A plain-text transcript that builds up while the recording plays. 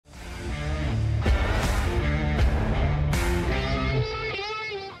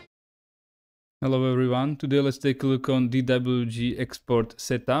Hello everyone, today let's take a look on DWG export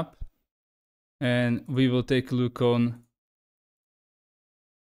setup, and we will take a look on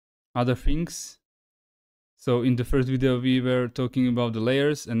other things. So in the first video we were talking about the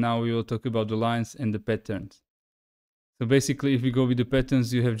layers, and now we will talk about the lines and the patterns. So basically if we go with the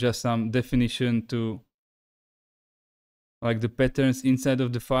patterns, you have just some definition to like the patterns inside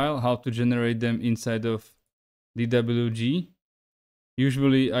of the file, how to generate them inside of DWG.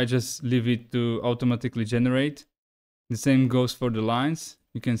 Usually I just leave it to automatically generate. The same goes for the lines.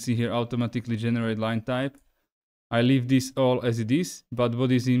 You can see here automatically generate line type. I leave this all as it is, but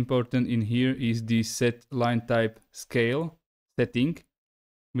what is important in here is the set line type scale setting,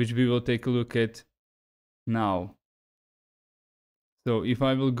 which we will take a look at now. So if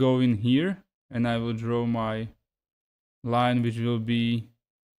I will go in here and I will draw my line, which will be,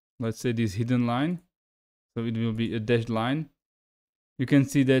 let's say, this hidden line. So it will be a dashed line. You can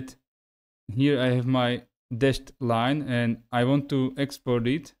see that here I have my dashed line and I want to export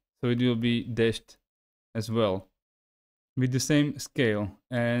it, so it will be dashed as well with the same scale.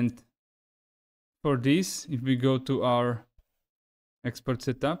 And for this, if we go to our export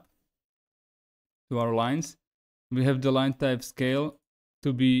setup, to our lines, we have the line type scale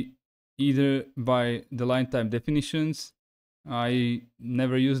to be either by the line type definitions. I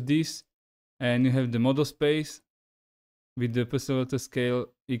never use this. And you have the model space with the pixel scale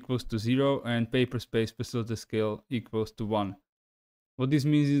equals to 0 and paper space pixel scale equals to 1. What this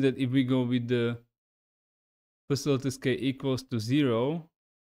means is that if we go with the pixel scale equals to 0,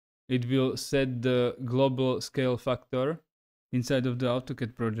 it will set the global scale factor inside of the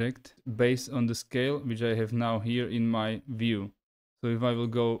AutoCAD project based on the scale which I have now here in my view. So if I will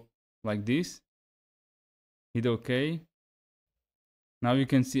go like this, hit OK. Now you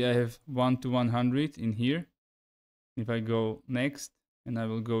can see I have 1 to 100 in here. If I go next and I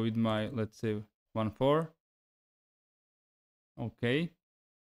will go with my, let's say, 1.4. OK.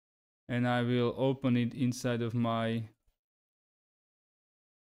 And I will open it inside of my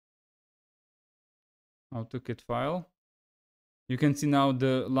AutoCAD file. You can see now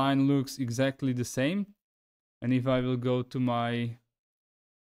the line looks exactly the same. And if I will go to my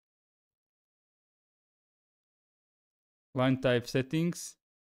line type settings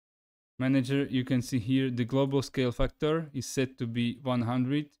manager, you can see here the global scale factor is set to be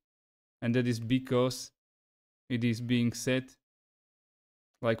 100. And that is because it is being set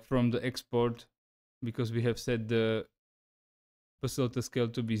like from the export, because we have set the facility scale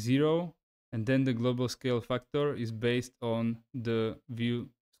to be 0. And then the global scale factor is based on the view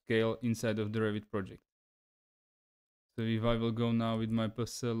scale inside of the Revit project. So if I will go now with my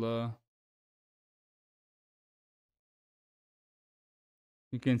parcella,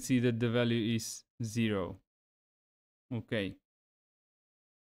 you can see that the value is 0. Okay.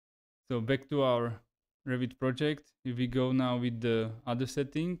 So back to our Revit project. If we go now with the other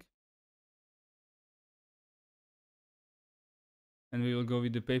setting, and we will go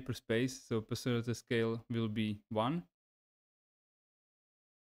with the paper space, so parcella scale will be 1.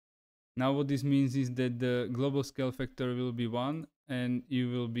 Now what this means is that the global scale factor will be 1, and you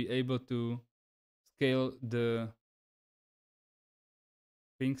will be able to scale the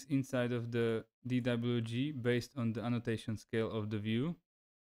things inside of the DWG based on the annotation scale of the view.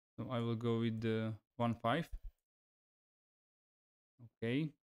 So I will go with the 1.5. Okay.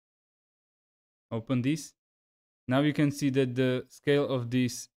 Open this. Now you can see that the scale of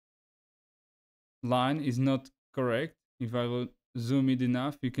this line is not correct. If I will zoom it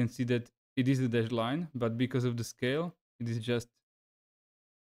enough, you can see that it is a dashed line, but because of the scale, it is just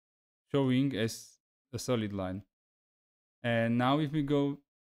showing as a solid line. And now if we go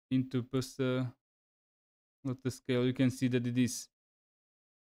into the scale, you can see that it is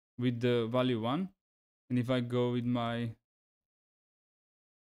with the value 1. And if I go with my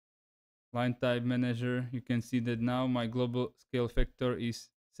line type manager, you can see that now my global scale factor is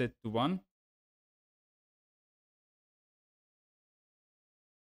set to 1.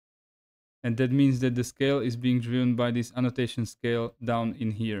 And that means that the scale is being driven by this annotation scale down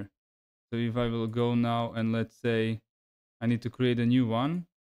in here. So if I will go now and let's say I need to create a new one,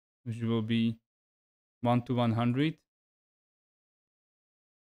 which will be 1 to 100.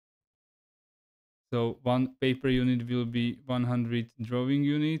 So one paper unit will be 100 drawing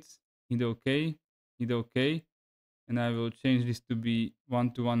units. Hit OK, hit OK. And I will change this to be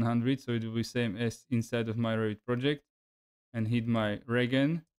 1 to 100. So it will be same as inside of my Revit project. And hit my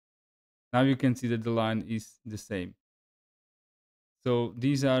regen. Now you can see that the line is the same. So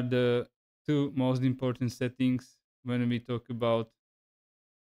these are the two most important settings when we talk about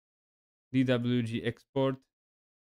DWG export.